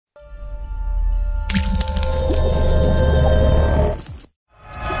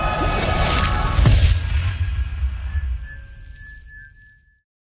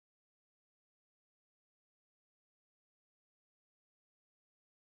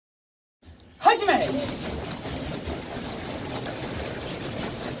Hajime!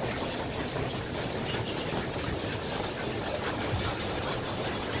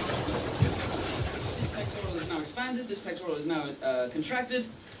 This pectoral is now expanded, this pectoral is now contracted.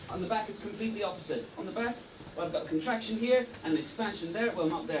 On the back it's completely opposite. On the back, well, I've got a contraction here and an expansion there, well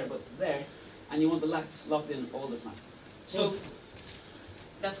not there, but there. And you want the lats locked in all the time. So,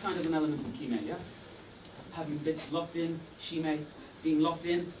 that's kind of an element of kime, yeah? Having bits locked in, shime, being locked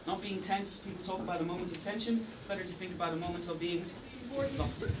in, not being tense. People talk about a moment of tension. It's better to think about a moment of being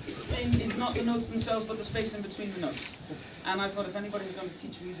locked in. Is not the notes themselves, but the space in between the notes. And I thought if anybody's going to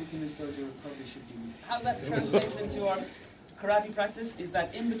teach music in this dojo, it probably should be me. How that translates into our karate practice is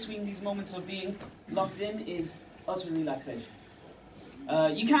that in between these moments of being locked in is utter relaxation.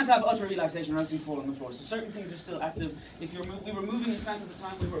 You can't have utter relaxation or else you fall on the floor. So certain things are still active. If we were moving in stance at the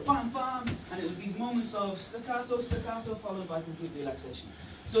time, we were bam, bam, and it was these moments of staccato, staccato, followed by complete relaxation.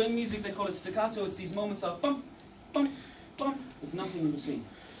 So in music they call it staccato. It's these moments of bum, bum, bum, with nothing in between.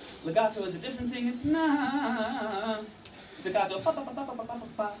 Legato is a different thing. It's na. Staccato, pa, pa, pa, pa, pa, pa, pa,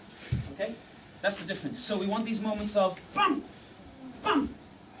 pa. Okay, that's the difference. So we want these moments of bum, bum,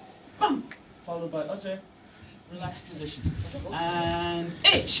 bum, followed by utter relaxed position. And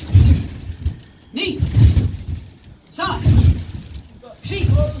H, knee, side, she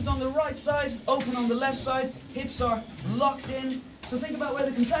closed on the right side, open on the left side, hips are locked in. So think about where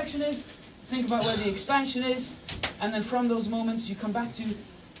the contraction is, think about where the expansion is, and then from those moments you come back to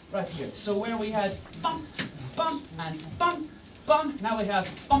right here. So where we had bump, bump, and bump, bump, now we have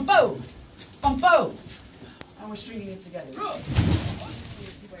bumpo, bumpo, and we're stringing it together.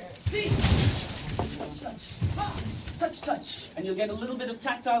 See? Touch, touch, touch, and you'll get a little bit of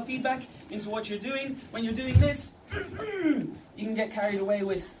tactile feedback into what you're doing. When you're doing this, you can get carried away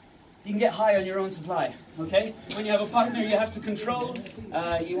with, you can get high on your own supply, okay? When you have a partner you have to control,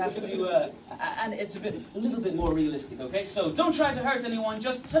 you have to, and it's a little bit more realistic, okay? So don't try to hurt anyone,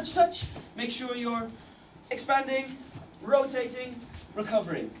 just touch, touch. Make sure you're expanding, rotating,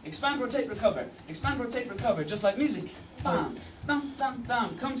 recovering. Expand, rotate, recover. Expand, rotate, recover, just like music. Bam, bam, bam,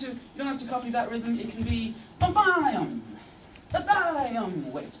 bam. Come to, you don't have to copy that rhythm, it can be bam, bam,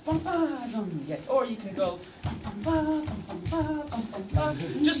 da-da-yum, wait, bam, bam, yet. Or you can go bam, bam, bam, bam, bam, bam,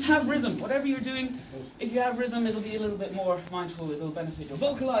 bam. Just have rhythm. Whatever you're doing, if you have rhythm, it'll be a little bit more mindful, it'll benefit you.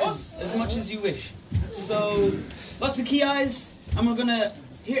 Vocalize as much as you wish. So, lots of key eyes, and we're gonna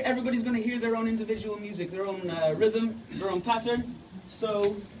hear, everybody's gonna hear their own individual music, their own rhythm, their own pattern.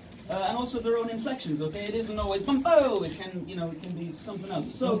 So, and also their own inflections, okay? It isn't always bum, oh, it can, you know, it can be something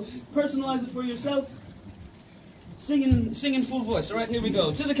else. So, personalize it for yourself. Sing in full voice. All right, here we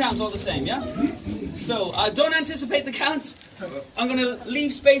go. To the count, all the same, yeah? So, don't anticipate the counts. I'm going to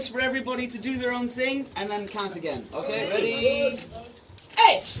leave space for everybody to do their own thing, and then count again. Okay, ready?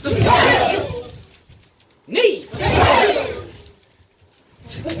 H! Knee!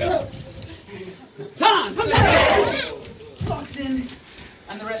 San! Come back! Locked in.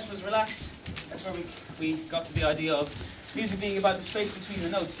 And the rest was relaxed. That's where we got to the idea of music being about the space between the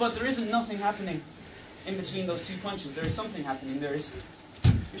notes. But there isn't nothing happening in between those two punches. There is something happening. You're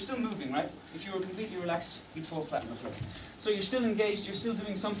still moving, right? If you were completely relaxed, you'd fall flat on the floor. So you're still engaged, you're still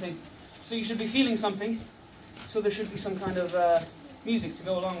doing something. So you should be feeling something. So there should be some kind of music to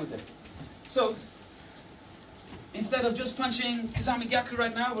go along with it. So, instead of just punching Kazami Gyaku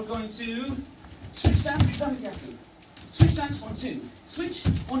right now, we're going to switch stance Kazami Gyaku. Switch stance, 1, 2. Switch,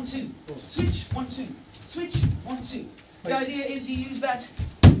 1, 2. Switch, 1, 2. Switch, 1, 2. The idea is you use that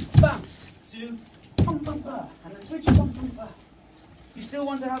bounce to bum, bum, ba, and then switch, bum, bum, ba. You still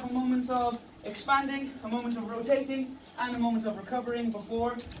want to have a moment of expanding, a moment of rotating, and a moment of recovering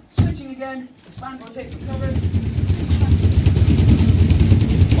before switching again. Expand, rotate, recover.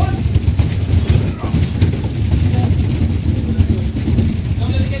 1,